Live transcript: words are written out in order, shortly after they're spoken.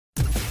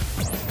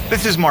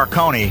This is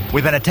Marconi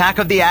with an Attack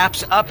of the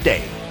Apps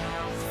update.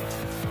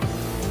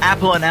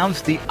 Apple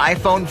announced the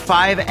iPhone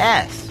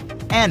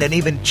 5S and an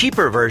even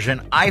cheaper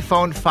version,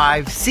 iPhone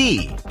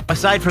 5C.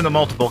 Aside from the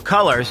multiple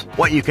colors,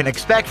 what you can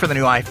expect for the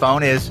new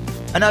iPhone is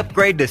an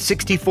upgrade to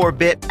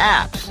 64-bit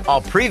apps.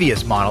 All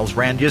previous models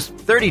ran just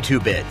 32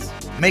 bits,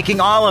 making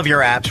all of your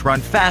apps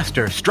run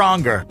faster,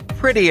 stronger,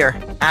 prettier.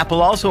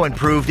 Apple also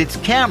improved its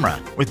camera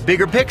with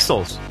bigger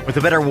pixels, with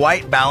a better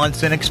white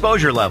balance and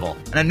exposure level,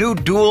 and a new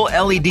dual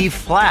LED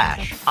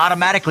flash,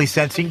 automatically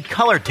sensing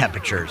color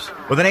temperatures,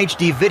 with an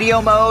HD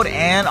video mode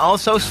and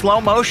also slow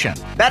motion.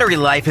 Battery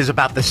life is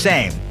about the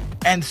same,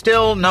 and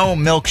still no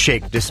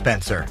milkshake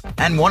dispenser.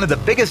 And one of the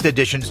biggest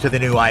additions to the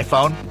new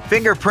iPhone,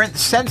 fingerprint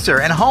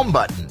sensor and home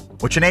button,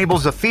 which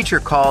enables a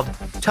feature called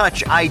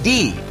Touch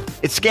ID.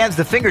 It scans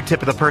the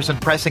fingertip of the person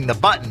pressing the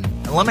button,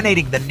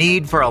 eliminating the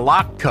need for a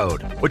lock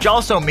code, which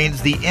also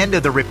means the end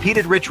of the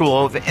repeated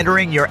ritual of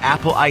entering your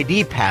Apple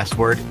ID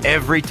password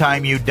every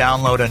time you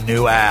download a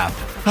new app.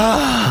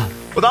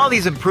 With all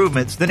these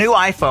improvements, the new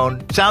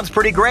iPhone sounds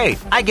pretty great.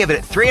 I give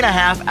it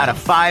 3.5 out of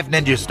 5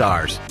 Ninja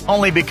Stars.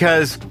 Only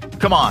because,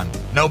 come on,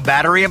 no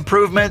battery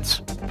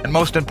improvements, and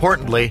most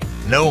importantly,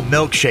 no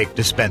milkshake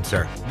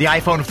dispenser. The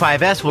iPhone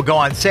 5S will go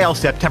on sale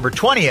September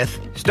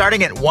 20th,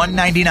 starting at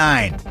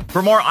 $199.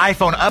 For more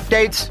iPhone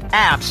updates,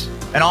 apps,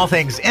 and all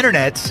things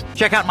internets,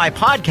 check out my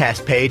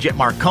podcast page at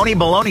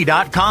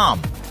marconibaloney.com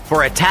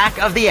for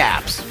Attack of the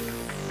Apps.